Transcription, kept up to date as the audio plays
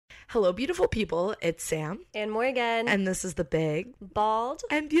Hello, beautiful people. It's Sam. And Morgan. And this is the Big, Bald,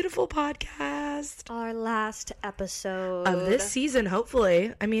 and Beautiful podcast. Our last episode. Of this season,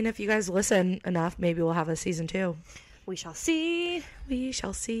 hopefully. I mean, if you guys listen enough, maybe we'll have a season 2. We shall see. We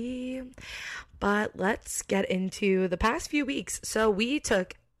shall see. But let's get into the past few weeks. So we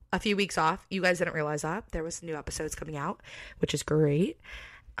took a few weeks off. You guys didn't realize that. There was new episodes coming out, which is great.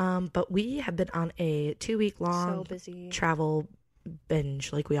 But we have been on a 2-week-long travel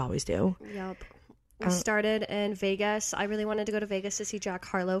binge like we always do. Yep. We started in Vegas. I really wanted to go to Vegas to see Jack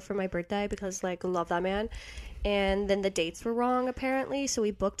Harlow for my birthday because, love that man. And then the dates were wrong, apparently. So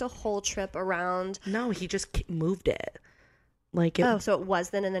we booked a whole trip around. No, he just moved it. So it was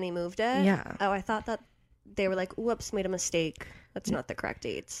then and then he moved it? Yeah. Oh, I thought that they were like, whoops, made a mistake. That's not the correct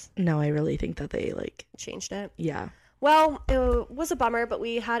dates. No, I really think that they, changed it. Yeah. Well, it was a bummer, but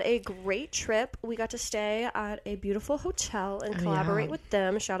we had a great trip. We got to stay at a beautiful hotel and collaborate with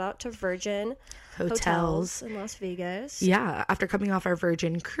them. Shout out to Virgin Hotels in Las Vegas. Yeah. After coming off our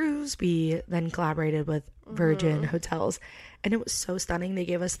Virgin cruise, we then collaborated with Virgin Hotels. And it was so stunning. They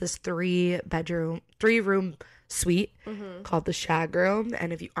gave us this 3-room suite called the Shag Room.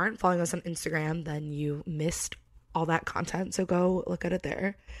 And if you aren't following us on Instagram, then you missed all that content. So go look at it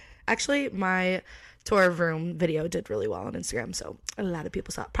there. Actually, my tour of room video did really well on Instagram, so a lot of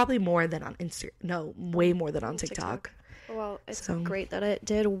people saw it. Probably more than on Instagram. No, way more than on TikTok. Well, it's great that it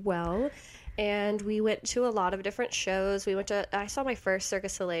did well. And we went to a lot of different shows. I saw my first Cirque du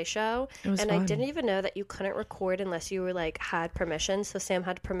Soleil show. And fun. I didn't even know that you couldn't record unless you were had permission. So Sam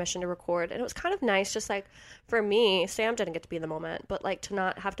had permission to record. And it was kind of nice, just for me, Sam didn't get to be in the moment, but to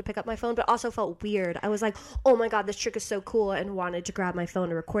not have to pick up my phone, but also felt weird. I was like, oh my God, this trick is so cool, and wanted to grab my phone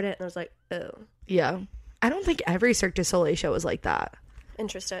to record it. And I was like, oh. Yeah. I don't think every Cirque du Soleil show was like that.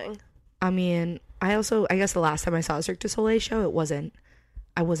 Interesting. I mean, I guess the last time I saw a Cirque du Soleil show, I wasn't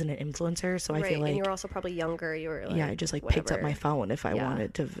an influencer, so I feel like... and you were also probably younger. You were I just picked up my phone if I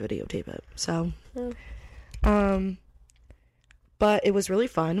wanted to videotape it. So, but it was really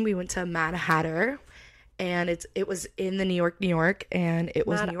fun. We went to Mad Hatter, and it was in the New York, and it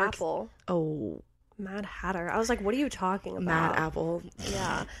was Mad New York. Apple. Oh, Mad Hatter. I was like, what are you talking about? Mad Apple.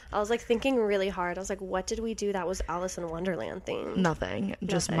 Yeah. I was thinking really hard. I was like, what did we do that was Alice in Wonderland themed? Nothing.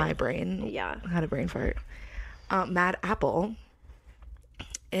 Just my brain. Yeah. Had a brain fart. Mad Apple.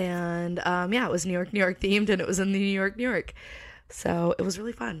 And it was New York themed, and it was in the New York. So it was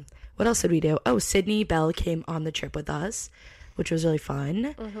really fun. What else did we do? Oh, Sydney Bell came on the trip with us, which was really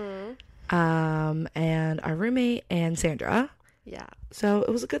fun. And our roommate and Sandra. Yeah. So it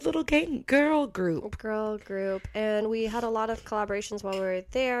was a good little girl group. And we had a lot of collaborations while we were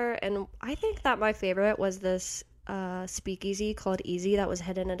there. And I think that my favorite was this speakeasy called Easy that was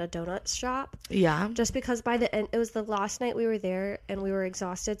hidden at a donut shop. Yeah. Just because by the end, it was the last night we were there and we were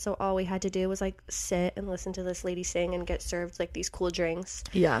exhausted. So all we had to do was sit and listen to this lady sing and get served these cool drinks.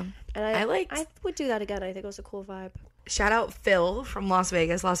 Yeah. And I would do that again. I think it was a cool vibe. Shout out Phil from Las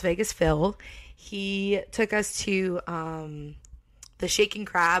Vegas Phil. He took us to the Shaking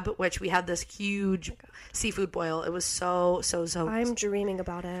Crab, which we had this huge seafood boil. It was so I'm dreaming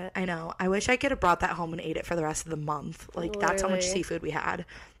about it. I know. I wish I could have brought that home and ate it for the rest of the month. That's how much seafood we had.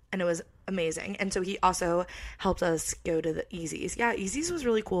 And it was amazing. And so he also helped us go to the Easies. Yeah, Easies was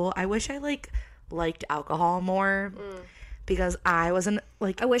really cool. I wish I liked alcohol more. Because I wasn't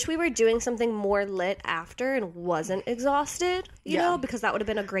I wish we were doing something more lit after and wasn't exhausted, you know, because that would have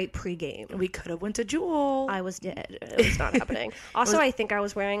been a great pregame. We could have went to Jewel. I was dead. It was not happening. Also, I think I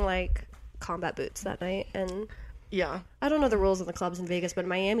was wearing combat boots that night, and I don't know the rules of the clubs in Vegas, but in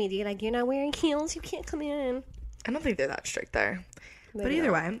Miami, you're not wearing heels, you can't come in. I don't think they're that strict there. Maybe but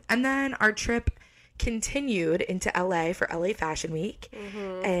either way. And then our trip continued into LA for LA Fashion Week,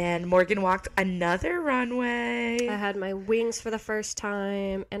 and Morgan walked another runway. I had my wings for the first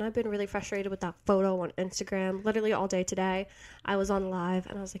time, and I've been really frustrated with that photo on Instagram literally all day today. I was on live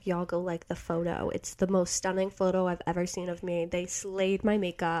and I was like, y'all go like the photo. It's the most stunning photo I've ever seen of me. They slayed my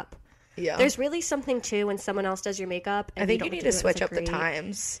makeup. Yeah, there's really something too when someone else does your makeup and I think you need to switch up the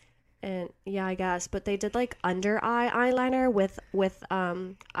times. And yeah, I guess, but they did under eye eyeliner with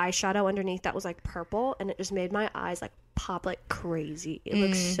eyeshadow underneath that was purple, and it just made my eyes pop like crazy. It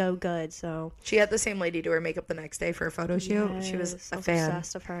looks so good. So she had the same lady do her makeup the next day for a photo shoot. Yes, she was a fan.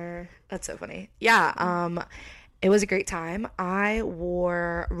 Obsessed of her. That's so funny. Yeah. It was a great time. I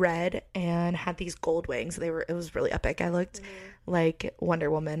wore red and had these gold wings. It was really epic. I looked like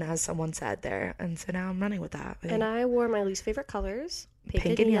Wonder Woman, as someone said there, and so now I'm running with that. And I wore my least favorite colors,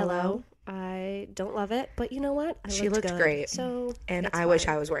 pink and yellow. I don't love it, but you know what? She looked great. So, and I wish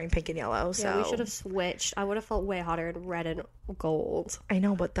I was wearing pink and yellow. So yeah, we should have switched. I would have felt way hotter in red and gold. I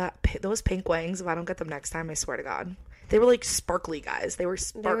know, but those pink wings, if I don't get them next time, I swear to God. They were like sparkly, guys. They were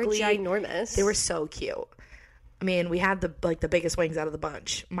sparkly. They were ginormous. They were so cute. I mean, we had the biggest wings out of the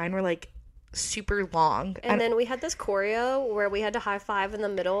bunch. Mine were like super long. And then we had this choreo where we had to high five in the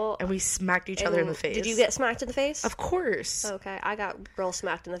middle. And we smacked each other in the face. Did you get smacked in the face? Of course. Okay, I got real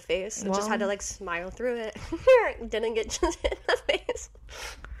smacked in the face. And just had to like smile through it. Didn't get just hit in the face.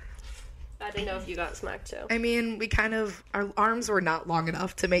 I didn't know if you got smacked too. I mean, our arms were not long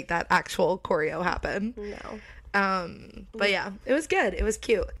enough to make that actual choreo happen. No. But yeah, it was good. It was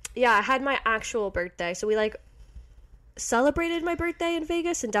cute. Yeah, I had my actual birthday. So we like celebrated my birthday in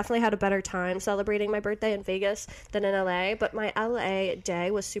Vegas and definitely had a better time celebrating my birthday in Vegas than in LA. But my LA day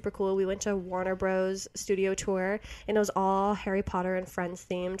was super cool. We went to Warner Bros. Studio tour, and it was all Harry Potter and Friends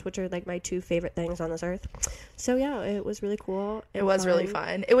themed, which are like my two favorite things on this earth. So yeah, it was really cool. It was really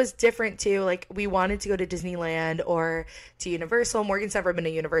fun. It was different too. Like, we wanted to go to Disneyland or to Universal. Morgan's never been to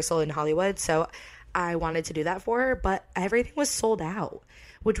Universal in Hollywood, so I wanted to do that for her, but everything was sold out,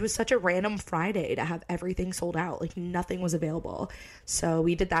 which was such a random Friday to have everything sold out. Like, nothing was available. So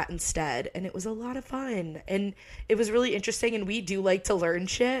we did that instead, and it was a lot of fun. And it was really interesting, and we do like to learn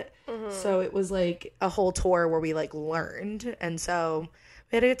shit. Mm-hmm. So it was like a whole tour where we like learned. And so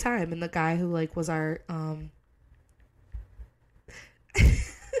we had a good time. And the guy who like was our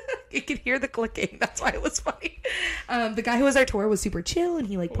you could hear the clicking. That's why it was funny. The guy who was our tour was super chill, and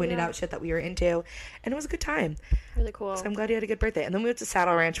he like pointed out shit that we were into, and it was a good time. Really cool. So I'm glad you had a good birthday. And then we went to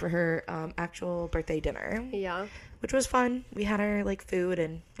Saddle Ranch for her actual birthday dinner. Yeah. Which was fun. We had our like food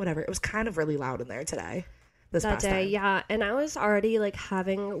and whatever. It was kind of really loud in there today. That past day, yeah. And I was already like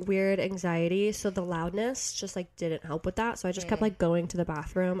having weird anxiety, so the loudness just like didn't help with that. So I just kept like going to the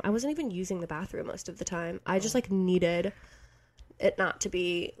bathroom. I wasn't even using the bathroom most of the time. I just like needed it not to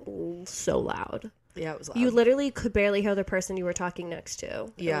be so loud. Yeah, it was loud. You literally could barely hear the person you were talking next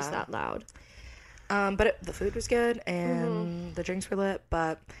to. It was that loud. But the food was good, and the drinks were lit,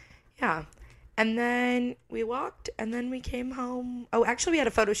 but yeah. And then we walked, and then we came home. Oh, actually, we had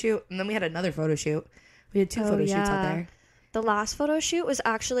a photo shoot, and then we had another photo shoot. We had two photo shoots out there. The last photo shoot was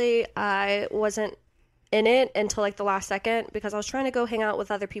actually, I wasn't in it until like the last second because I was trying to go hang out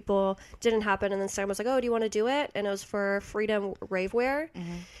with other people. Didn't happen. And then Sam was like, oh, do you want to do it? And it was for Freedom Ravewear.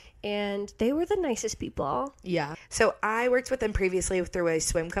 And they were the nicest people. Yeah. So I worked with them previously through a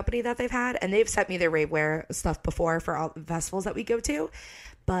swim company that they've had, and they've sent me their ravewear stuff before for all the festivals that we go to.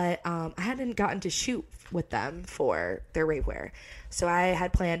 But I hadn't gotten to shoot with them for their ravewear. So I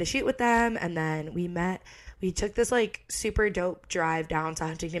had planned to shoot with them, and then we met. We took this like super dope drive down to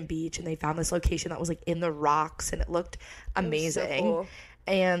Huntington Beach, and they found this location that was like in the rocks, and it looked amazing. So cool.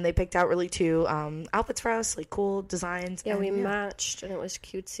 And they picked out really two outfits for us, like cool designs. Yeah, we matched, and it was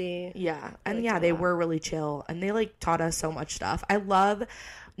cutesy. Yeah, and yeah, they were really chill, and they like taught us so much stuff. I love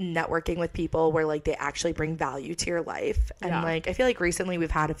networking with people where like they actually bring value to your life, and like I feel like recently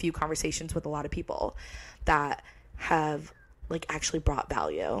we've had a few conversations with a lot of people that have like actually brought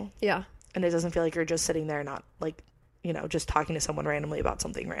value. Yeah. And it doesn't feel like you're just sitting there not like, you know, just talking to someone randomly about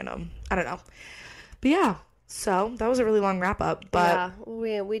something random. I don't know. But yeah, so that was a really long wrap up. But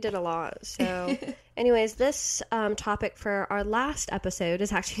yeah, we did a lot. So anyways, this topic for our last episode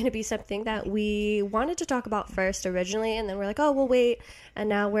is actually going to be something that we wanted to talk about first originally. And then we're like, oh, we'll wait. And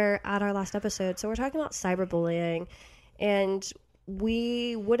now we're at our last episode. So we're talking about cyberbullying. And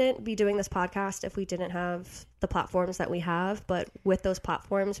we wouldn't be doing this podcast if we didn't have the platforms that we have, but with those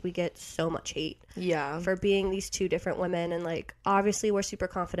platforms we get so much hate for being these two different women, and like obviously we're super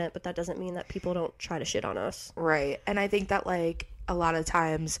confident, but that doesn't mean that people don't try to shit on us, right? And I think that like a lot of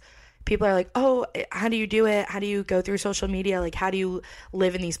times people are like, oh, how do you do it? How do you go through social media? Like, how do you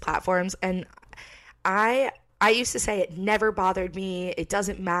live in these platforms? And I used to say it never bothered me, it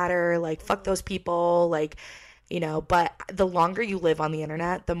doesn't matter, like fuck those people, like, you know, but the longer you live on the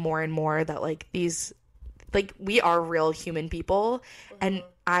internet, the more and more that like these, like we are real human people. And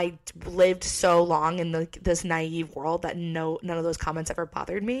I lived so long in this naive world that none of those comments ever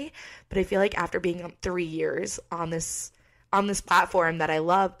bothered me. But I feel like after being 3 years on this platform that I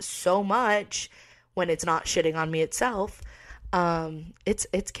love so much, when it's not shitting on me itself,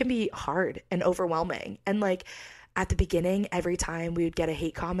 it can be hard and overwhelming. And like at the beginning, every time we would get a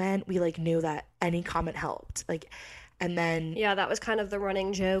hate comment, we like knew that any comment helped. Like And then... Yeah, that was kind of the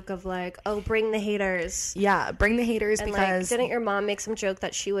running joke of like, oh, bring the haters. Yeah, bring the haters and because... Like, didn't your mom make some joke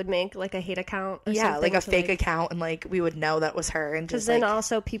that she would make like a hate account or something? Like a fake account, and like we would know that was her. And because then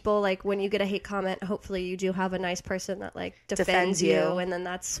also people, like, when you get a hate comment, hopefully you do have a nice person that like defends you. And then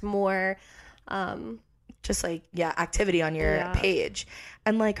that's more... just like, activity on your page.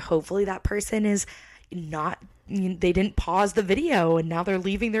 And like, hopefully that person is not... They didn't pause the video and now they're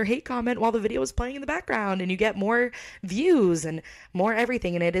leaving their hate comment while the video is playing in the background, and you get more views and more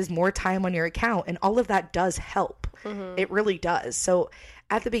everything, and it is more time on your account, and all of that does help. It really does. So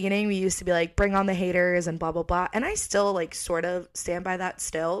at the beginning we used to be like, bring on the haters and blah blah blah, and I still like sort of stand by that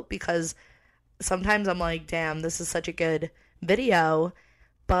still, because sometimes I'm like, damn, this is such a good video,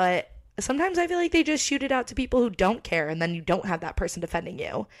 but sometimes I feel like they just shoot it out to people who don't care, and then you don't have that person defending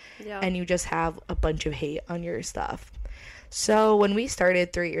you. And you just have a bunch of hate on your stuff. So when we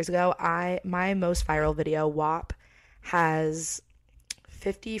started 3 years ago, my most viral video, WAP, has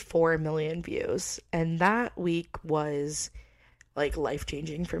 54 million views, and that week was like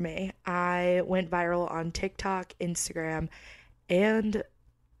life-changing for me. I went viral on TikTok, Instagram, and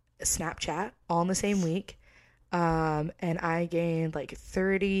Snapchat all in the same week. And I gained like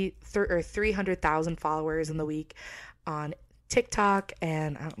 300,000 followers in the week on TikTok,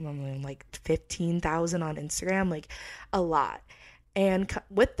 and I don't know, like 15,000 on Instagram, like a lot. And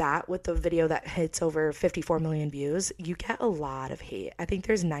with the video that hits over 54 million views, you get a lot of hate. I think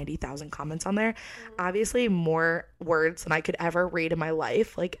there's 90,000 comments on there. Obviously more words than I could ever read in my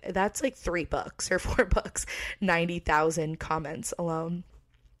life. Like, that's like 3 books or 4 books, 90,000 comments alone.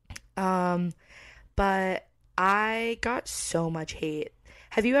 But I got so much hate.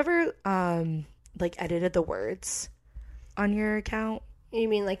 Have you ever like edited the words on your account? You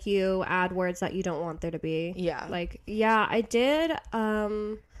mean like you add words that you don't want there to be? Yeah. Like, yeah, I did.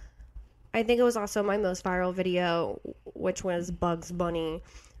 I think it was also my most viral video, which was Bugs Bunny.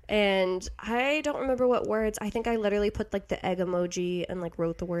 And I don't remember what words. I think I literally put like the egg emoji and like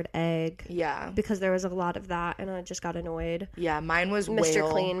wrote the word egg. Yeah. Because there was a lot of that, and I just got annoyed. Yeah, mine was Mr.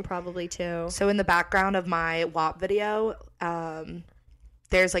 whale. Clean probably too. So in the background of my WAP video,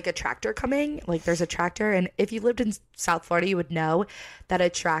 there's like a tractor coming. Like, there's a tractor, and if you lived in South Florida, you would know that a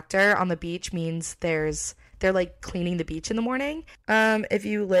tractor on the beach means they're like cleaning the beach in the morning. If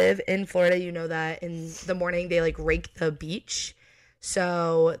you live in Florida, you know that in the morning they like rake the beach.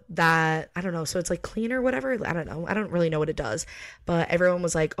 So that, I don't know, so it's like clean or whatever. I don't know. I don't really know what it does. But everyone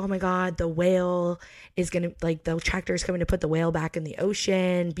was like, oh my God, the whale is going to, like, the tractor is coming to put the whale back in the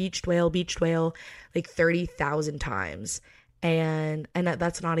ocean. Beached whale, like 30,000 times. And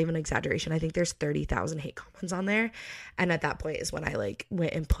that's not even an exaggeration. I think there's 30,000 hate comments on there. And at that point is when I like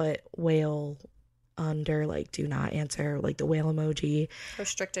went and put whale under like do not answer, like the whale emoji.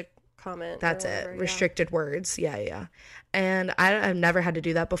 Restricted comment. That's it. Restricted words. Yeah. And I've never had to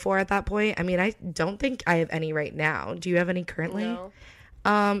do that before at that point. I mean, I don't think I have any right now. Do you have any currently? No.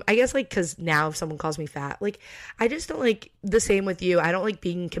 I guess like because now if someone calls me fat, like I just don't like the same with you. I don't like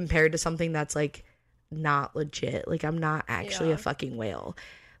being compared to something that's like not legit. Like, I'm not actually a fucking whale.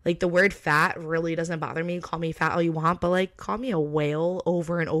 Like, the word fat really doesn't bother me. Call me fat all you want, but like call me a whale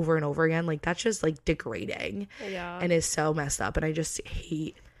over and over and over again. Like, that's just like degrading. Yeah. And is so messed up. And I just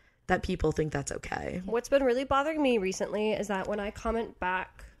hate that people think that's okay. What's been really bothering me recently is that when I comment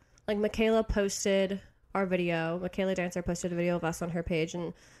back, like Michaela posted our video, Michaela Dancer posted a video of us on her page,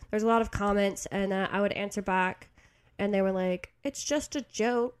 and there's a lot of comments, and I would answer back, and they were like, it's just a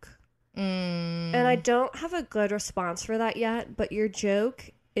joke. And I don't have a good response for that yet, but your joke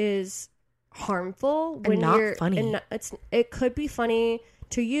is harmful when and not you're funny. And it could be funny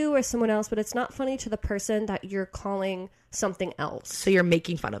to you or someone else, but it's not funny to the person that you're calling something else. So you're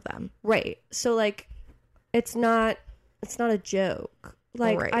making fun of them. Right. So like it's not a joke.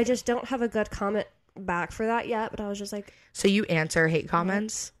 Like, right. I just don't have a good comment back for that yet, but I was just like, so you answer hate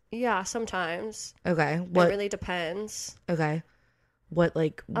comments? Yeah, sometimes. Okay. What? It really depends. Okay. What,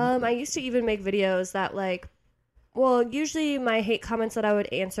 like... I used to even make videos that, like... Well, usually my hate comments that I would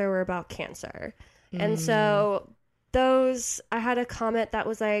answer were about cancer. And so those... I had a comment that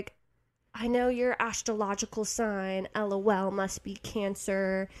was like, I know your astrological sign, LOL, must be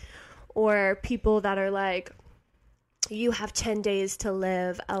Cancer. Or people that are like, you have 10 days to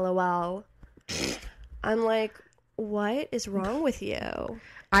live, LOL. I'm like, what is wrong with you?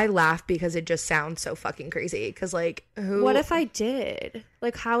 I laugh because it just sounds so fucking crazy. Because, like, who... What if I did?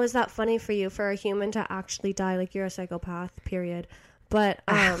 Like, how is that funny for you for a human to actually die? Like, you're a psychopath, period. But,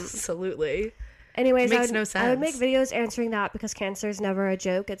 absolutely. Anyways, makes no sense. I would make videos answering that because cancer is never a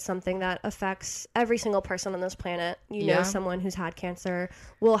joke. It's something that affects every single person on this planet. You know someone who's had cancer,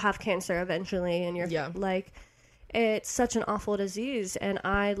 will have cancer eventually, and you're like... it's such an awful disease, and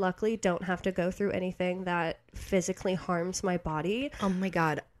I luckily don't have to go through anything that physically harms my body. Oh my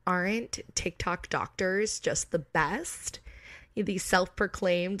God. Aren't TikTok doctors just the best? These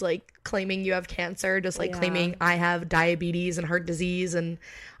self-proclaimed, like, claiming you have cancer, just like claiming I have diabetes and heart disease and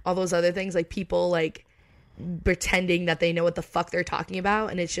all those other things. Like, people like pretending that they know what the fuck they're talking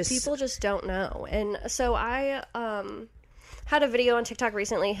about, and it's just people just don't know. And so I had a video on TikTok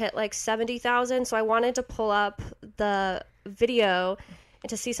recently hit like 70,000, so I wanted to pull up the video and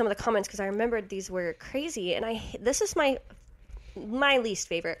to see some of the comments because I remembered these were crazy. And this is my least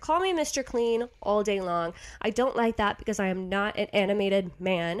favorite. Call me Mr. Clean all day long. I don't like that because I am not an animated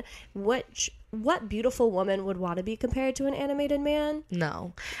man. What beautiful woman would want to be compared to an animated man?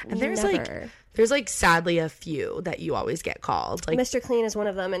 No. And there's like sadly a few that you always get called. Like Mr. Clean is one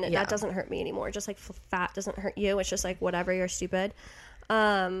of them, and that doesn't hurt me anymore. Just like fat doesn't hurt you. It's just like whatever, you're stupid.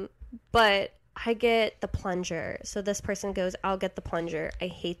 But I get the plunger. So this person goes, I'll get the plunger. I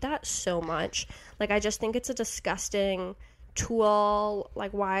hate that so much. Like, I just think it's a disgusting tool.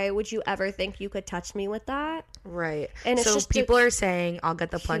 Like, why would you ever think you could touch me with that? Right. And it's so just people are saying I'll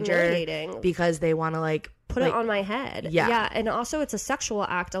get the plunger because they want to like put it on my head. Yeah. And also it's a sexual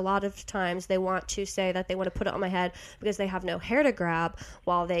act. A lot of times they want to say that they want to put it on my head because they have no hair to grab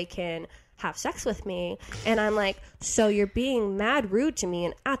while they can have sex with me. And I'm like, so you're being mad rude to me,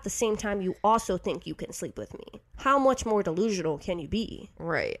 and at the same time you also think you can sleep with me. How much more delusional can you be?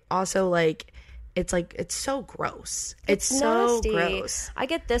 Right. Also, like, it's so gross. It's so nasty. Gross. I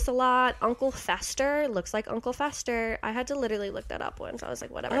get this a lot. Uncle Fester looks like Uncle Fester. I had to literally look that up once. I was like,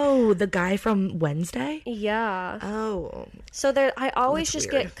 whatever. Oh, the guy from Wednesday? Yeah. Oh. So I always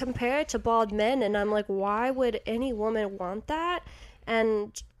just get compared to bald men, and I'm like, why would any woman want that?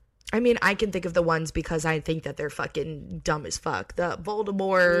 And I mean, I can think of the ones because I think that they're fucking dumb as fuck. The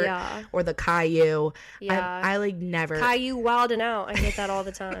Voldemort or the Caillou. Yeah. I like never. Caillou wilding out. I get that all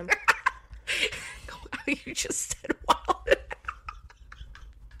the time. You just said wild.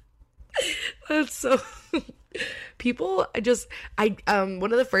 That's so people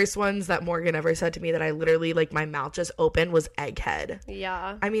one of the first ones that Morgan ever said to me that I literally like my mouth just opened was egghead.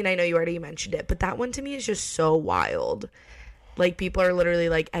 Yeah. I mean, I know you already mentioned it, but that one to me is just so wild. Like, people are literally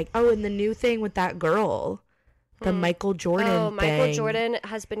like, and the new thing with that girl, the Michael Jordan thing. Oh, Michael Jordan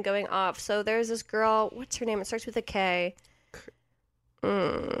has been going off. So there's this girl, what's her name? It starts with a K.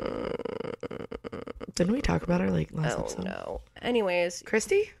 Didn't we talk about her like last episode? No. Anyways.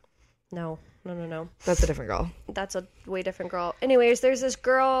 Christy? No. That's a different girl. That's a way different girl. Anyways, there's this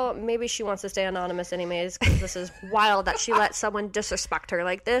girl. Maybe she wants to stay anonymous anyways, because this is wild that she let someone disrespect her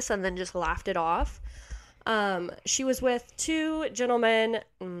like this and then just laughed it off. She was with two gentlemen.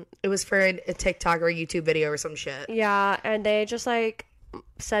 It was for a TikTok or a YouTube video or some shit. Yeah, and they just like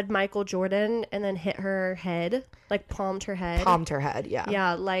said Michael Jordan and then hit her head, like palmed her head, yeah.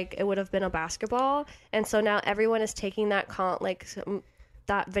 Yeah, like it would have been a basketball. And so now everyone is taking that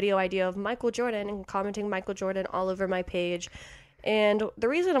that video idea of Michael Jordan and commenting Michael Jordan all over my page. And the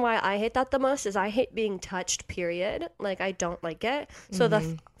reason why I hate that the most is I hate being touched, period. Like, I don't like it. So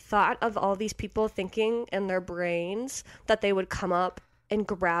the thought of all these people thinking in their brains that they would come up and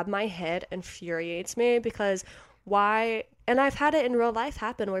grab my head infuriates me, because why? And I've had it in real life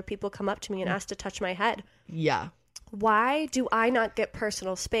happen where people come up to me and ask to touch my head. Yeah. Why do I not get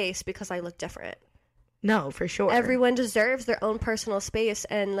personal space because I look different? No, for sure. Everyone deserves their own personal space,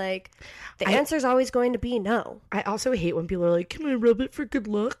 and like the answer is always going to be no. I also hate when people are like, "Can I rub it for good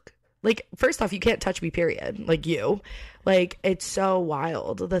luck?" Like, first off, you can't touch me, period. Like, you. Like, it's so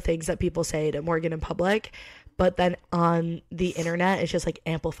wild, the things that people say to Morgan in public. But then on the internet, it's just like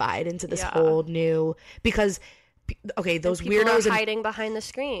amplified into this whole new, because okay, those weirdos are hiding behind the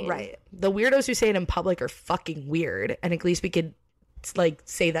screen. Right. The weirdos who say it in public are fucking weird, and at least we could like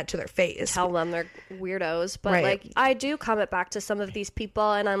say that to their face. Tell them they're weirdos. But like, I do comment back to some of these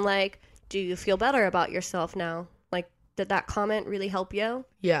people, and I'm like, do you feel better about yourself now? Like, did that comment really help you?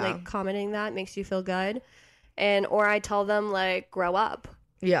 Yeah. Like, commenting that makes you feel good. And or I tell them like, grow up.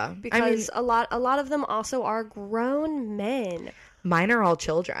 Yeah. Because a lot of them also are grown men. Mine are all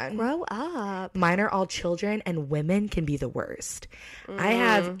children. Grow up. Mine are all children, and women can be the worst. I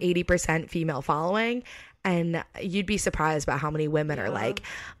have 80% female following, and you'd be surprised about how many women are like,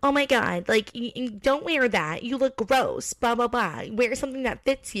 oh my God, like, don't wear that. You look gross, blah, blah, blah. Wear something that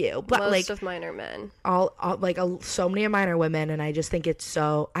fits you. But most of mine are men. So many of mine are women, and I just think it's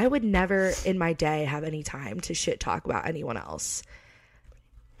so, I would never in my day have any time to shit talk about anyone else.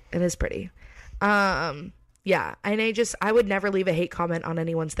 It is pretty. Yeah. And I would never leave a hate comment on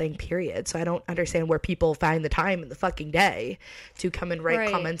anyone's thing, period. So I don't understand where people find the time in the fucking day to come and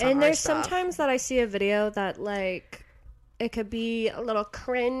write comments on our stuff. And there's sometimes that I see a video that, like, it could be a little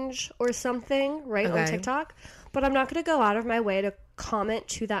cringe or something, right, on TikTok. But I'm not going to go out of my way to comment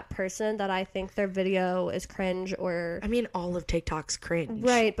to that person that I think their video is cringe or... I mean, all of TikTok's cringe.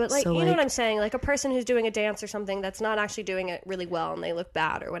 Right, but, like, so, you know what I'm saying? Like, a person who's doing a dance or something that's not actually doing it really well and they look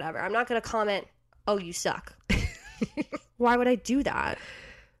bad or whatever. I'm not going to comment, oh, you suck. Why would I do that?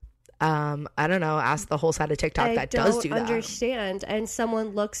 I don't know. Ask the whole side of TikTok that does do that. I don't understand. And someone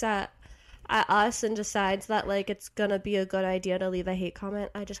looks at us and decides that, like, it's gonna be a good idea to leave a hate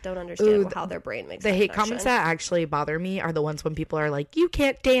comment. I just don't understand how their brain makes the that hate connection. Comments that actually bother me are the ones when people are like, you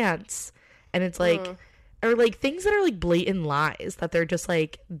can't dance, and it's like or like things that are like blatant lies that they're just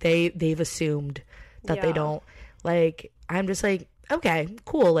like they've assumed that they don't, like, I'm just like, okay,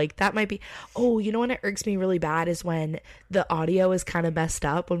 cool, like that might be. Oh, you know when it irks me really bad is when the audio is kind of messed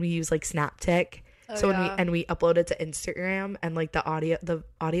up when we use like Snaptic. So when we upload it to Instagram and like the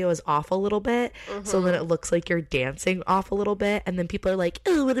audio is off a little bit, so then it looks like you're dancing off a little bit, and then people are like,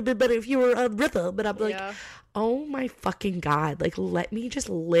 oh, it would have been better if you were on rhythm. But I'm like, oh my fucking God, like let me just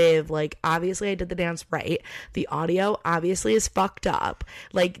live. Like obviously I did the dance right. The audio obviously is fucked up.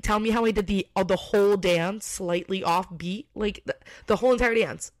 Like tell me how I did the whole dance slightly off beat, like the whole entire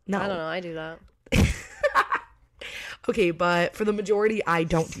dance. No, I don't know. I do that. Okay, but for the majority, I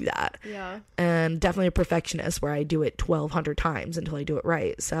don't do that. Yeah. And definitely a perfectionist where I do it 1,200 times until I do it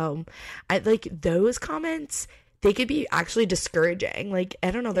right. So, I like those comments, they could be actually discouraging. Like, I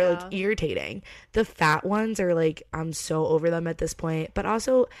don't know, they're like irritating. The fat ones are like, I'm so over them at this point. But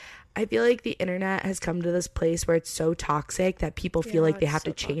also, I feel like the internet has come to this place where it's so toxic that people feel like they have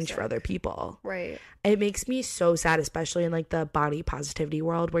to change for other people. Right. It makes me so sad, especially in like the body positivity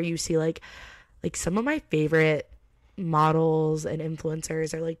world where you see like some of my favorite models and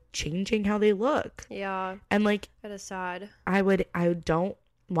influencers are like changing how they look. Yeah. And like it is sad. I don't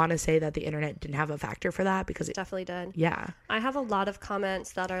want to say that the internet didn't have a factor for that, because it definitely did. Yeah. I have a lot of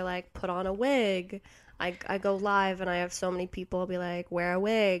comments that are like, put on a wig. I go live and I have so many people be like, wear a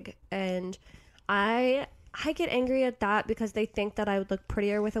wig, and I get angry at that because they think that I would look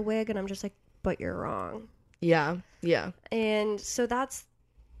prettier with a wig, and I'm just like, but you're wrong. Yeah. And so that's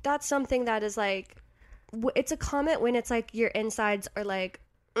something that is like, it's a comment when it's like your insides are like,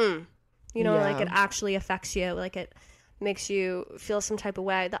 like it actually affects you, like it makes you feel some type of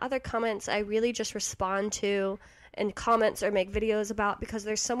way. The other comments I really just respond to and comments or make videos about because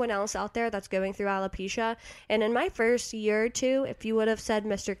there's someone else out there that's going through alopecia. And in my first year or two, if you would have said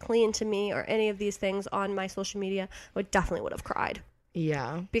Mr. Clean to me or any of these things on my social media, I definitely would have cried.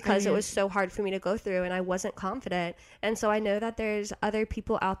 Yeah. Because it was so hard for me to go through and I wasn't confident. And so I know that there's other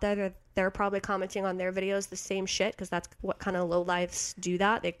people out there that they're probably commenting on their videos the same shit, because that's what kind of low lives do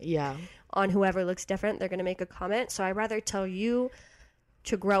that. On whoever looks different, they're going to make a comment. So I'd rather tell you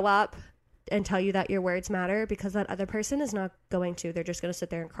to grow up and tell you that your words matter, because that other person is not going to. They're just going to sit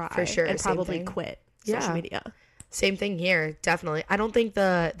there and cry. For sure. And probably quit social media. Same thing here. Definitely. I don't think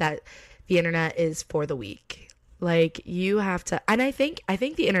that the internet is for the weak. Like, you have to, and I think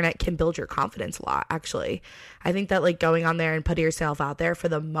the internet can build your confidence a lot, actually. I think that, like, going on there and putting yourself out there for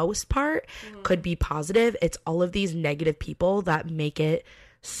the most part could be positive. It's all of these negative people that make it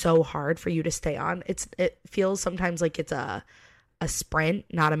so hard for you to stay on. It feels sometimes like it's a sprint,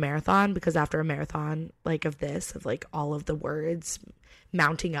 not a marathon, because after a marathon, like, of like all of the words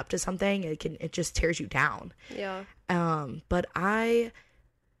mounting up to something, it just tears you down. Yeah. But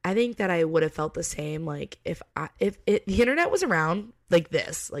I think that I would have felt the same, like, if the internet was around like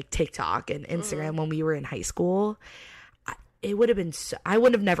this, like TikTok and Instagram when we were in high school, it would have been I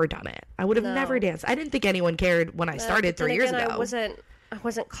would have never done it. I would have never danced. I didn't think anyone cared when I started 3 years ago. I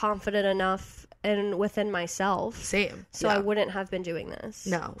wasn't confident enough and within myself. Same. So I wouldn't have been doing this.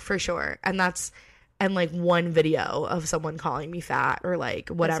 No, for sure. And like one video of someone calling me fat or like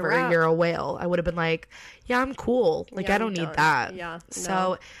whatever, you're a whale, I would have been like, yeah, I'm cool. Like, I don't need that. Yeah.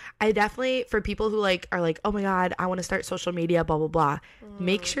 So I definitely, for people who like are like, oh my God, I want to start social media, blah, blah, blah.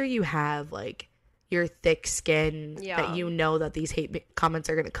 Make sure you have like your thick skin that you know that these hate comments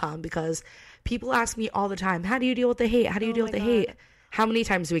are going to come, because people ask me all the time, how do you deal with the hate? How do you deal with the hate? How many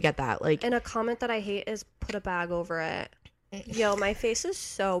times do we get that? Like, and a comment that I hate is put a bag over it. Yo, my face is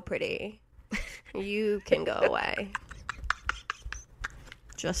so pretty. You can go away.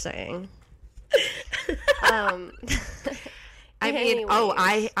 Just saying. I mean,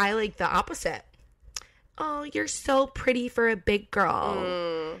 I like the opposite. Oh, you're so pretty for a big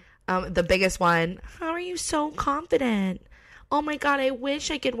girl. The biggest one. How are you so confident? oh my God, I wish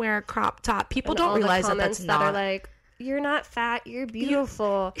I could wear a crop top. People and don't all realize the that that's comments that not. are like, you're not fat, you're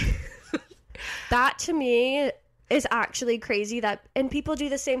beautiful. That to me is actually crazy. And people do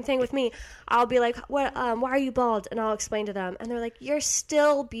the same thing with me. I'll be like, what, why are you bald? And I'll explain to them, and they're like, you're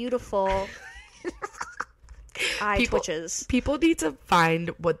still beautiful. Twitches. People need to find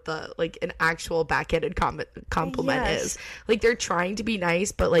what the, like, an actual backhanded compliment is. Like, they're trying to be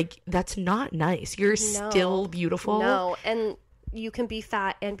nice, but, like, that's not nice. You're still beautiful. No, and you can be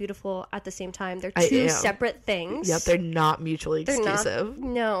fat and beautiful at the same time. They're two separate things. Yep, they're not mutually exclusive.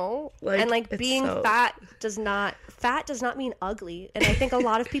 No. Like, and, like, being fat does not mean ugly. And I think a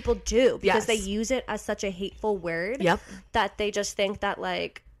lot of people do, because they use it as such a hateful word that they just think that,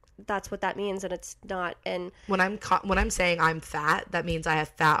 like, that's what that means, and it's not. And when I'm saying I'm fat, that means I have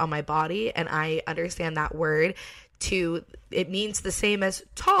fat on my body, and I understand that word it means the same as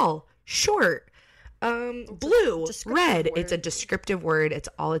tall, short, blue, red. Word. It's a descriptive word. It's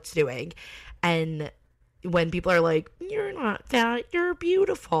all it's doing. And when people are like, you're not fat, you're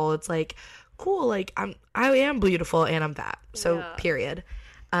beautiful, it's like, cool, like I am beautiful and I'm fat, so period.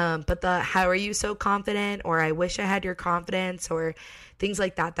 But how are you so confident, or I wish I had your confidence, or things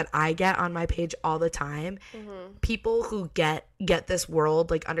like that I get on my page all the time. People who get this world,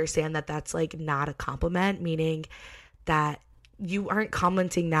 like, understand that that's, like, not a compliment, meaning that you aren't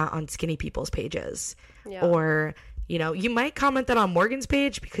commenting that on skinny people's pages. Or, you know, you might comment that on Morgan's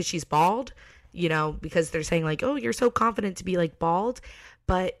page because she's bald, you know, because they're saying, like, oh, you're so confident to be, like, bald,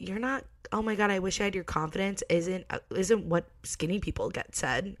 but you're not. Oh my God, I wish I had your confidence isn't what skinny people get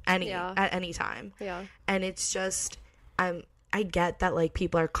said at any time. And it's just, I get that, like,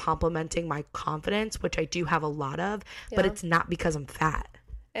 people are complimenting my confidence, which I do have a lot of, but it's not because I'm fat.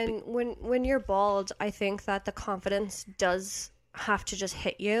 And when you're bald, I think that the confidence does have to just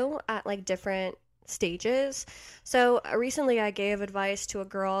hit you at, like, different stages. So recently I gave advice to a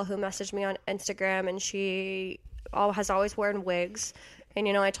girl who messaged me on Instagram, and she has always worn wigs. And,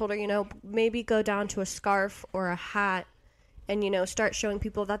 you know, I told her, you know, maybe go down to a scarf or a hat and, you know, start showing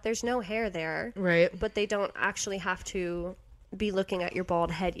people that there's no hair there. Right. But they don't actually have to be looking at your bald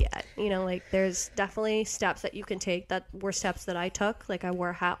head yet. You know, like, there's definitely steps that you can take that were steps that I took. Like, I wore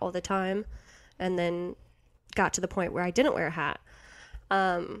a hat all the time and then got to the point where I didn't wear a hat.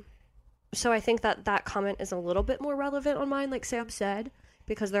 So I think that comment is a little bit more relevant on mine, like Sam said,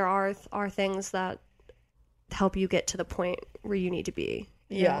 because there are things that help you get to the point where you need to be.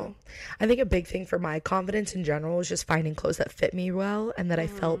 Yeah. I think a big thing for my confidence in general is just finding clothes that fit me well and that I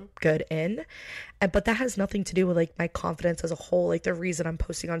felt good in. But that has nothing to do with, like, my confidence as a whole. Like, the reason I'm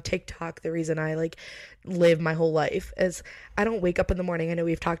posting on TikTok, the reason I, like, live my whole life is I don't wake up in the morning. I know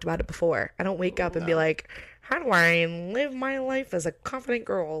we've talked about it before. I don't wake up and be like, how do I live my life as a confident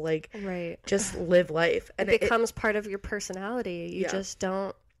girl? Like, just live life. And it becomes part of your personality. You just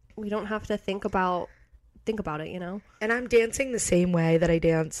don't, we don't have to think about it, you know. And I'm dancing the same way that I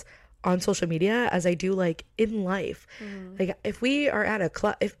dance on social media as I do, like, in life. Like, if we are at a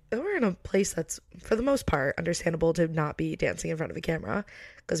club, if we're in a place that's for the most part understandable to not be dancing in front of a camera,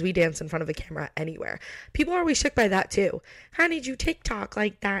 because we dance in front of a camera anywhere, people are always shook by that too. How did you TikTok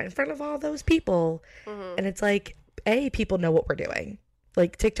like that in front of all those people? And it's like, people know what we're doing.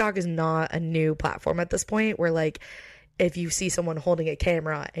 Like, TikTok is not a new platform at this point where, like, if you see someone holding a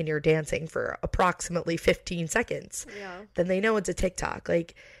camera and you're dancing for approximately 15 seconds, then they know it's a TikTok.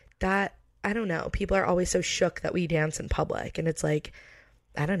 Like, that, I don't know. People are always so shook that we dance in public. And it's like,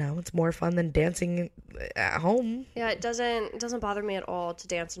 I don't know. It's more fun than dancing at home. Yeah, it doesn't bother me at all to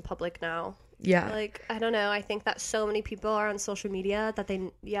dance in public now. Yeah. Like, I don't know. I think that so many people are on social media that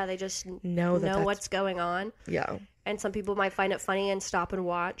they just know what's going on. Yeah. And some people might find it funny and stop and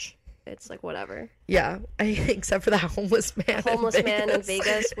watch. It's like, whatever. Yeah, except for the homeless man. The homeless man in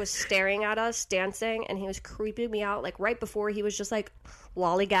Vegas was staring at us dancing, and he was creeping me out. Like, right before, he was just, like,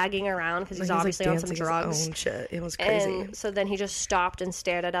 lollygagging around because he's obviously on some drugs. His own shit. It was crazy. And so then he just stopped and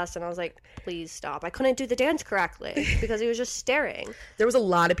stared at us, and I was like, please stop. I couldn't do the dance correctly because he was just staring. There was a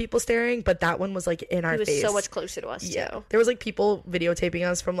lot of people staring, but that one was, like, in our face. He was so much closer to us, too. There was, like, people videotaping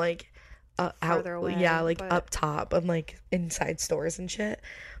us from, like, further away. Yeah, like, up top and, like, inside stores and shit.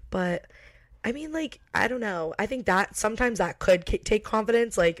 But I mean, like, I don't know. I think that sometimes that could take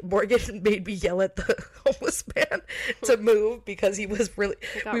confidence. Like, Morgan made me yell at the homeless man to move because he was really,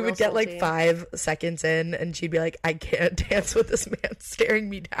 we would get like 5 seconds in and she'd be like, I can't dance with this man staring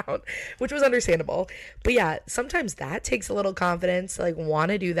me down, which was understandable. But yeah, sometimes that takes a little confidence to, like,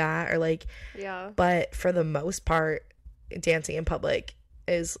 want to do that, or like, but for the most part, dancing in public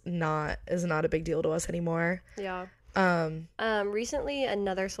is not a big deal to us anymore. Yeah. Recently,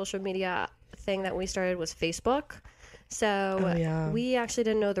 another social media thing that we started was Facebook. So we actually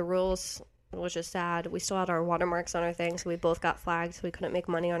didn't know the rules, which is sad. We still had our watermarks on our things, so we both got flagged, so we couldn't make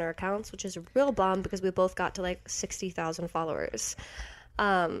money on our accounts, which is a real bum because we both got to like 60,000 followers.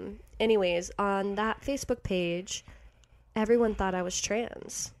 Anyways, on that Facebook page, everyone thought I was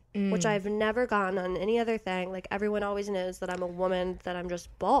trans, which I've never gotten on any other thing. Like, everyone always knows that I'm a woman, that I'm just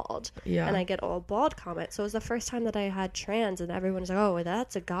bald. Yeah. And I get all bald comments. So it was the first time that I had trans, and everyone's like, oh,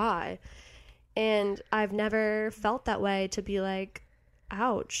 that's a guy. And I've never felt that way, to be like,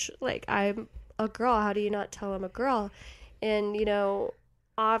 ouch, like, I'm a girl. How do you not tell I'm a girl? And, you know,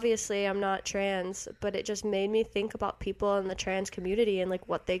 obviously I'm not trans, but it just made me think about people in the trans community and like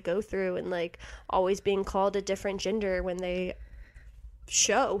what they go through, and like always being called a different gender when they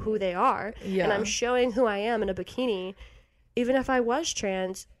show who they are. Yeah. And I'm showing who I am in a bikini. Even if I was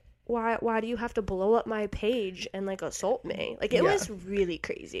trans, why do you have to blow up my page and like assault me? Like, it was really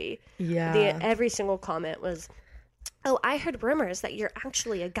crazy. Yeah. Every single comment was, oh, I heard rumors that you're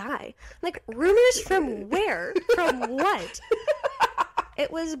actually a guy. Like, rumors from where? From what?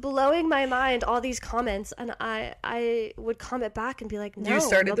 It was blowing my mind, all these comments, and I would comment back and be like, no, you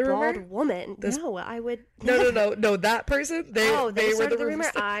started I'm a the bald rumor? Woman. No, I would... No, that person? They were the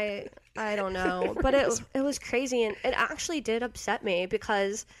rumor? I don't know. But it was crazy, and it actually did upset me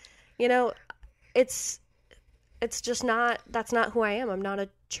because, you know, it's just not... That's not who I am. I'm not a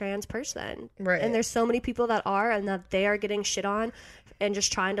trans person. Right. And there's so many people that are, and that they are getting shit on and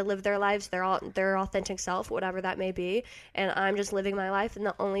just trying to live their lives, their authentic self, whatever that may be. And I'm just living my life, and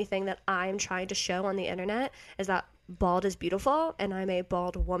the only thing that I'm trying to show on the internet is that bald is beautiful, and I'm a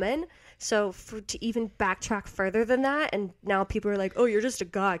bald woman. So to even backtrack further than that, and now people are like, oh, you're just a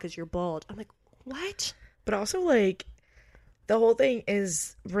guy because you're bald. I'm like, what? But also, like, the whole thing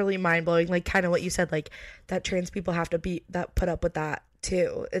is really mind-blowing. Like, kind of what you said, like, that trans people have to put up with that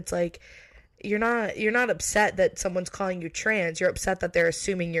too. It's like, you're not upset that someone's calling you trans. You're upset that they're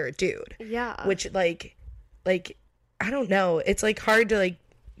assuming you're a dude. Yeah. Which, like I don't know. It's like hard to, like,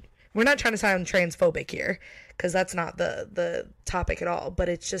 we're not trying to sound transphobic here, because that's not the topic at all. But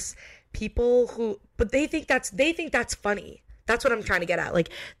it's just people who, but they think that's funny. That's what I'm trying to get at. Like,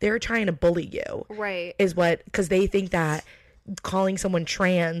 they're trying to bully you. Right. Because they think that calling someone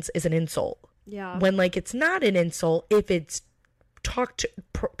trans is an insult. Yeah. When, like, it's not an insult if it's talked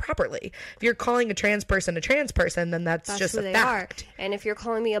properly. If you're calling a trans person, then that's just a fact. And if you're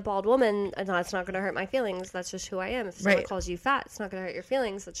calling me a bald woman, that's not going to hurt my feelings. That's just who I am. If someone calls you fat, it's not going to hurt your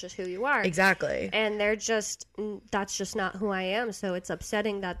feelings. That's just who you are. Exactly. And that's just not who I am. So it's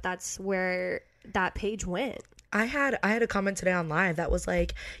upsetting that that's where that page went. I had a comment today on live that was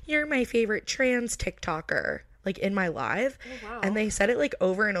like, you're my favorite trans TikToker, like, in my live. Oh, wow. And they said it like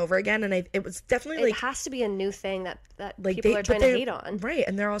over and over again, and it was definitely like, it has to be a new thing that like people are trying to hate on, right?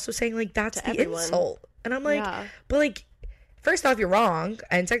 And they're also saying like that's the insult, and I'm like, but like, first off, you're wrong,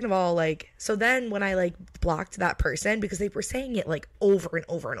 and second of all, like, so then when I like blocked that person, because they were saying it like over and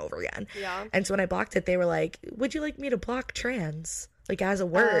over and over again, and so when I blocked it, they were like, would you like me to block trans, like, as a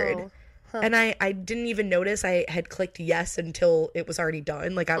word? Oh. Huh. And I didn't even notice I had clicked yes until it was already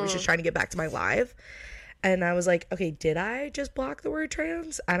done. Like, I was just trying to get back to my live. And I was like, okay, did I just block the word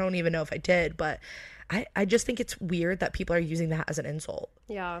trans? I don't even know if I did, but I just think it's weird that people are using that as an insult.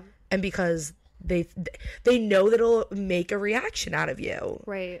 Yeah. And because they know that it'll make a reaction out of you.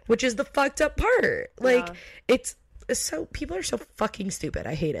 Right. Which is the fucked up part. Like, it's so, people are so fucking stupid.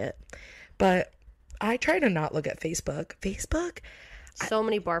 I hate it. But I try to not look at Facebook. So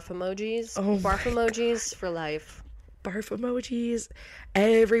many barf emojis. Oh, barf emojis for life. Barf emojis.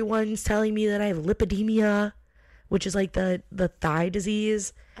 Everyone's telling me that I have lipedema, which is like the thigh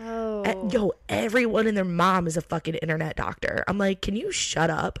disease. Oh. Everyone and their mom is a fucking internet doctor. I'm like, can you shut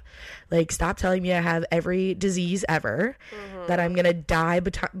up? Like, stop telling me I have every disease ever, that I'm gonna die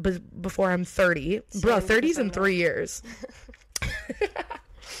before I'm 30. Bro, 30's in 3 years.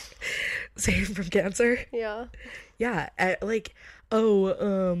 Same from cancer. Yeah. Yeah. Like,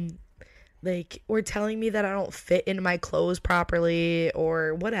 or telling me that I don't fit into my clothes properly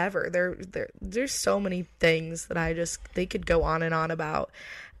or whatever. There's so many things that they could go on and on about.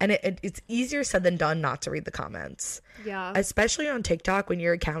 And it's easier said than done not to read the comments. Yeah. Especially on TikTok when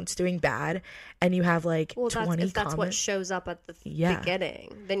your account's doing bad and you have like 20 comments. That's what shows up at the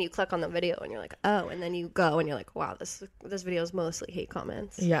beginning. Then you click on the video and you're like, oh, and then you go and you're like, wow, this video is mostly hate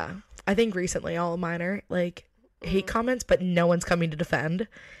comments. Yeah. I think recently all of mine are like hate comments, but no one's coming to defend.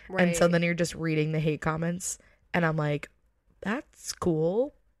 Right. And so then you're just reading the hate comments and I'm like, that's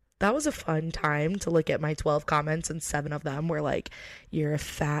cool. That was a fun time to look at my 12 comments and 7 of them were like, you're a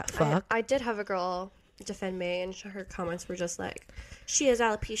fat fuck. I did have a girl defend me, and her comments were just like, she has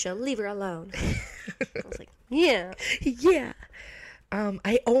alopecia, leave her alone. I was like, yeah. Yeah.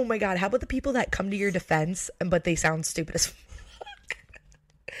 Oh my God, how about the people that come to your defense, but they sound stupid as fuck?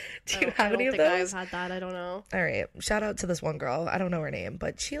 Do you have any of those? I don't think I've had that. I don't know. All right. Shout out to this one girl. I don't know her name,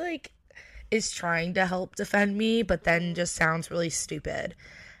 but she like is trying to help defend me, but then just sounds really stupid.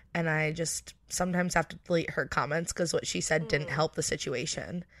 And I just sometimes have to delete her comments because what she said didn't help the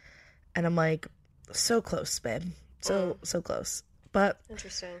situation. And I'm like, so close, babe. So close. But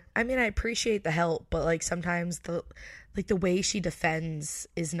interesting. I mean, I appreciate the help, but like sometimes the way she defends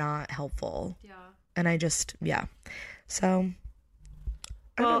is not helpful. Yeah. And I just, yeah. So,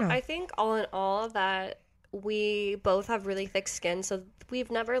 I don't know. I think all in all that we both have really thick skin, so we've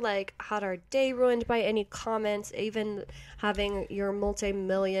never like had our day ruined by any comments, even having your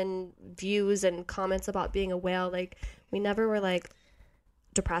multi-million views and comments about being a whale. Like, we never were like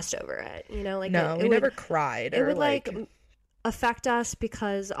depressed over it, you know? Like, no, we never cried. It would like affect us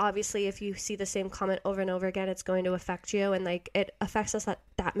because obviously if you see the same comment over and over again, it's going to affect you, and like it affects us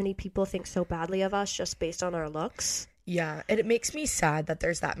that many people think so badly of us just based on our looks. Yeah, and it makes me sad that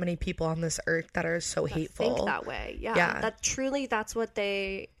there's that many people on this earth that are so hateful. Think that way. Yeah. That truly that's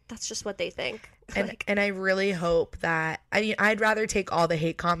just what they think. And I really hope that I'd rather take all the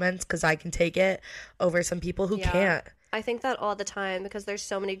hate comments because I can take it over some people who can't. I think that all the time because there's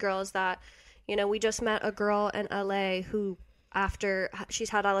so many girls that, you know, we just met a girl in LA who after she's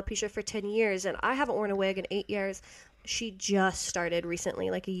had alopecia for 10 years and I haven't worn a wig in 8 years. She just started recently,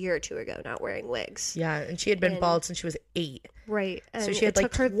 like a year or two ago, not wearing wigs. Yeah, and she had been bald since she was 8. Right. And so she had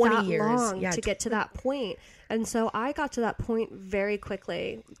like 20 her that years long yeah, to get to that point. And so I got to that point very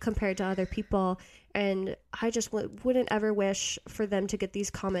quickly compared to other people. And I just wouldn't ever wish for them to get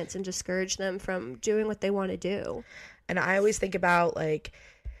these comments and discourage them from doing what they want to do. And I always think about, like,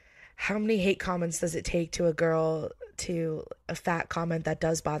 how many hate comments does it take to a girl to a fat comment that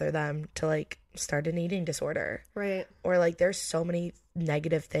does bother them to, like, start an eating disorder? Right. Or, like, there's so many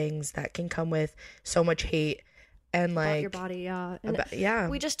negative things that can come with so much hate. And like about your body, yeah. Yeah.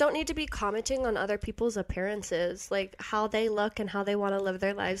 We just don't need to be commenting on other people's appearances. Like, how they look and how they want to live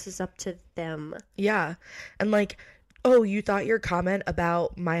their lives is up to them. Yeah. And like, oh, you thought your comment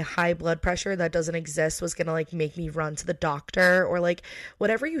about my high blood pressure that doesn't exist was gonna like make me run to the doctor, or like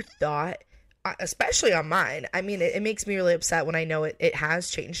whatever you thought, especially on mine. I mean, it makes me really upset when I know it has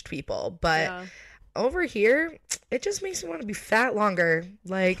changed people, but over here it just makes me want to be fat longer.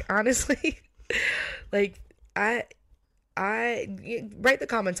 Like, honestly. Like, I write the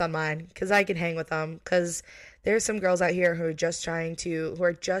comments on mine because I can hang with them, because there's some girls out here who are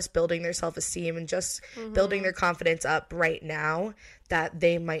just building their self-esteem and just building their confidence up right now, that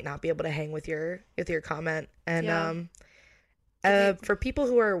they might not be able to hang with your comment. And for people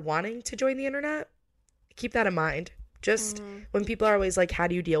who are wanting to join the internet, keep that in mind. Just when people are always like, how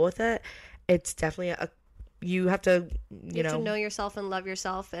do you deal with it? It's definitely you have to, you have to know yourself and love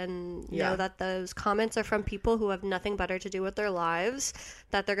yourself, and know that those comments are from people who have nothing better to do with their lives,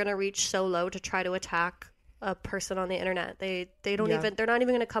 that they're going to reach so low to try to attack a person on the internet. They're not even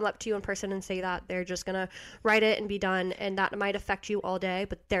going to come up to you in person and say that. They're just going to write it and be done, and that might affect you all day,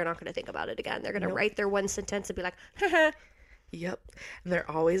 but they're not going to think about it again. They're going to write their one sentence and be like, haha. Yep. And they're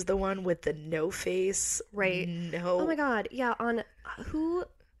always the one with the no face. Right. No. Oh my God. Yeah.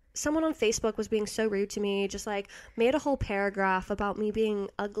 Someone on Facebook was being so rude to me, just like made a whole paragraph about me being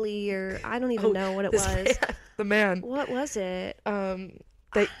ugly, or I don't even know what it was. The man. What was it? I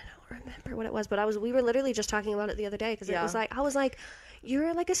don't remember what it was, but we were literally just talking about it the other day, because it was like, I was like,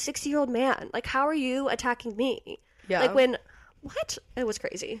 you're like a 60-year-old man. Like, how are you attacking me? Yeah. Like, what? It was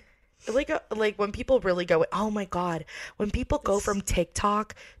crazy. Like when people really go, oh my God, when people go from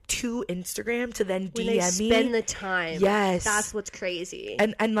TikTok to Instagram to then DM me, spend the time. Yes, that's what's crazy.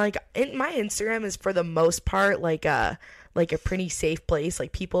 And like my Instagram is for the most part like a pretty safe place.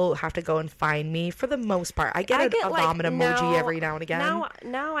 Like, people have to go and find me for the most part. I get a vomit emoji every now and again.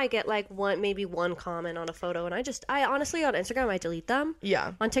 Now I get like maybe one comment on a photo, and I honestly on Instagram I delete them.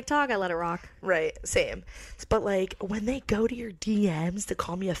 Yeah. On TikTok I let it rock. Right, same. But like when they go to your DMs to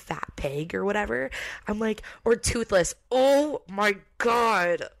call me a fat pig or whatever, I'm like, or toothless. Oh my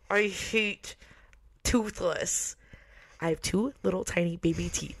God, I hate toothless. I have 2 little tiny baby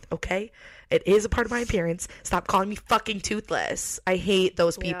teeth, okay? It is a part of my appearance. Stop calling me fucking toothless. I hate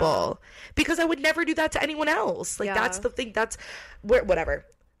those people. Because I would never do that to anyone else. Like, that's the thing. That's whatever.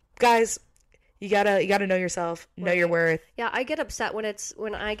 Guys, you gotta know yourself, know your worth. Yeah, I get upset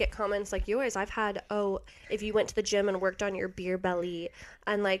when I get comments like yours. I've had, if you went to the gym and worked on your beer belly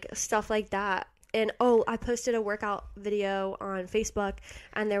and like stuff like that. And I posted a workout video on Facebook,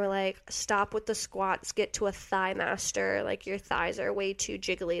 and they were like, stop with the squats, get to a thigh master, like your thighs are way too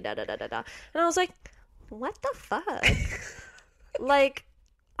jiggly, da da da da da. And I was like, what the fuck? Like,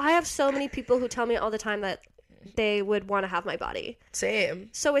 I have so many people who tell me all the time that they would want to have my body. Same.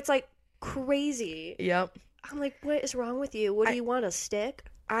 So it's like crazy. Yep. I'm like, what is wrong with you? What do you want, a stick?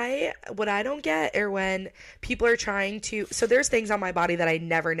 What I don't get are when people are trying to, so there's things on my body that I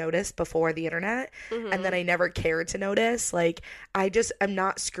never noticed before the internet, and then I never cared to notice. Like, I'm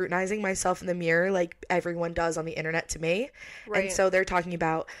not scrutinizing myself in the mirror like everyone does on the internet to me. Right. And so they're talking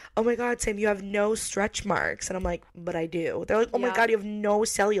about, oh my God, Sam, you have no stretch marks. And I'm like, but I do. They're like, oh my God, you have no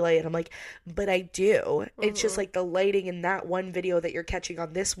cellulite. And I'm like, but I do. It's just like the lighting in that one video that you're catching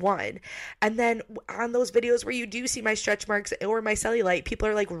on this one. And then on those videos where you do see my stretch marks or my cellulite, people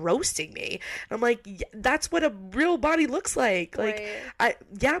are like roasting me. And I'm like, that's what a real body looks like. Like,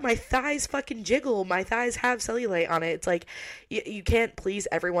 my thighs fucking jiggle. My thighs have cellulite on it. It's like, you can't please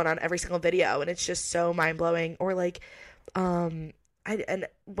everyone on every single video, and it's just so mind-blowing. Or like, and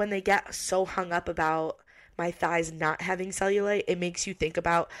when they get so hung up about my thighs not having cellulite, it makes you think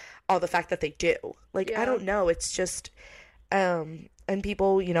about all the fact that they do. Like, I don't know. It's just, and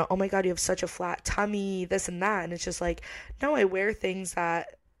people, oh my God, you have such a flat tummy, this and that. And it's just like, no, I wear things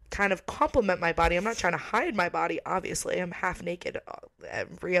that kind of complement my body. I'm not trying to hide my body, obviously. I'm half naked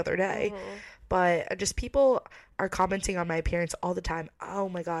every other day. But just people are commenting on my appearance all the time. Oh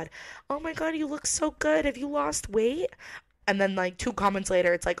my God, you look so good. Have you lost weight? And then like 2 comments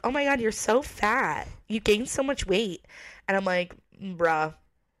later, it's like, oh my God, you're so fat. You gained so much weight. And I'm like, bruh,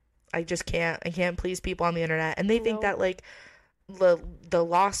 I can't please people on the internet. And they think that like the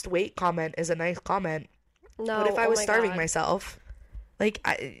lost weight comment is a nice comment. No, what if I was starving myself? Like,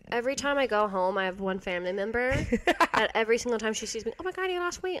 every time I go home, I have one family member that every single time she sees me, oh my God, you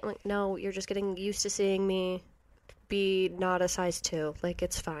lost weight. I'm like, no, you're just getting used to seeing me be not a size 2. Like,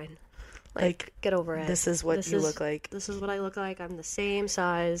 it's fine. Like, get over it. This is what you look like. This is what I look like. I'm the same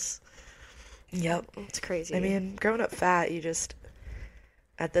size. Yep. It's crazy. I mean, growing up fat, you just,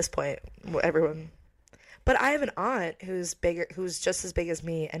 at this point, everyone. But I have an aunt who's just as big as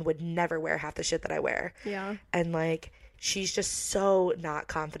me and would never wear half the shit that I wear. Yeah. And like, she's just so not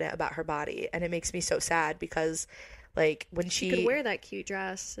confident about her body, and it makes me so sad because like when she could wear that cute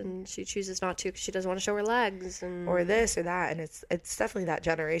dress and she chooses not to because she doesn't want to show her legs or this or that, and it's definitely that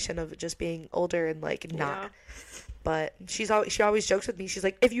generation of just being older and like not. But she always jokes with me. She's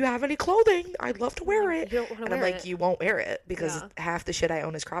like, if you have any clothing, I'd love to wear it. And I'm like, you won't wear it because half the shit I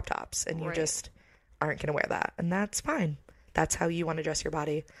own is crop tops, and you just aren't gonna wear that, and that's fine. That's how you want to dress your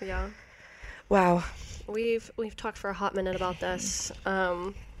body. Yeah. Wow. We've talked for a hot minute about this.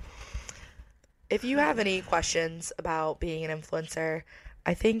 If you have any questions about being an influencer,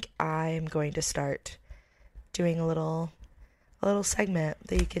 I think I'm going to start doing a little segment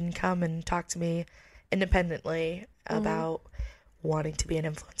that you can come and talk to me independently about wanting to be an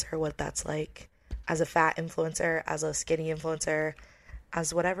influencer, what that's like as a fat influencer, as a skinny influencer,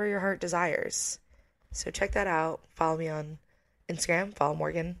 as whatever your heart desires. So check that out. Follow me on Instagram. Follow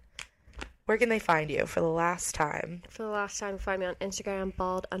Morgan. Where can they find you for the last time? For the last time, find me on Instagram,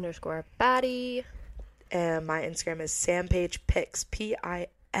 bald_baddie. And my Instagram is SamPagePix,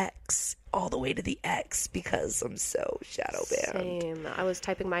 Pix, all the way to the X, because I'm so shadow banned. Same. I was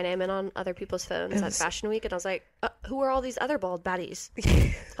typing my name in on other people's phones at Fashion Week, and I was like, who are all these other bald baddies?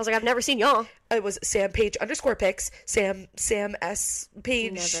 I was like, I've never seen y'all. It was SamPage_Pix, Sam S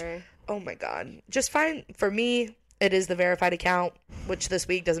Page. Never. Oh my God. Just fine. For me, it is the verified account, which this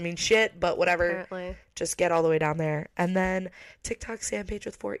week doesn't mean shit, but whatever. Apparently. Just get all the way down there. And then TikTok, SamPage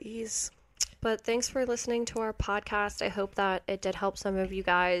with 4 E's. But thanks for listening to our podcast. I hope that it did help some of you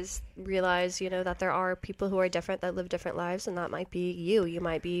guys realize, that there are people who are different, that live different lives, and that might be you. You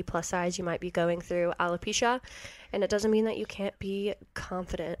might be plus size, you might be going through alopecia, and it doesn't mean that you can't be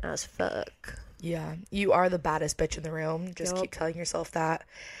confident as fuck. Yeah, you are the baddest bitch in the room. Just keep telling yourself that.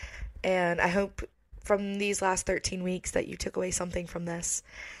 And I hope from these last 13 weeks that you took away something from this.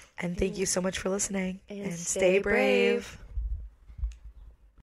 And thank you so much for listening. And stay brave.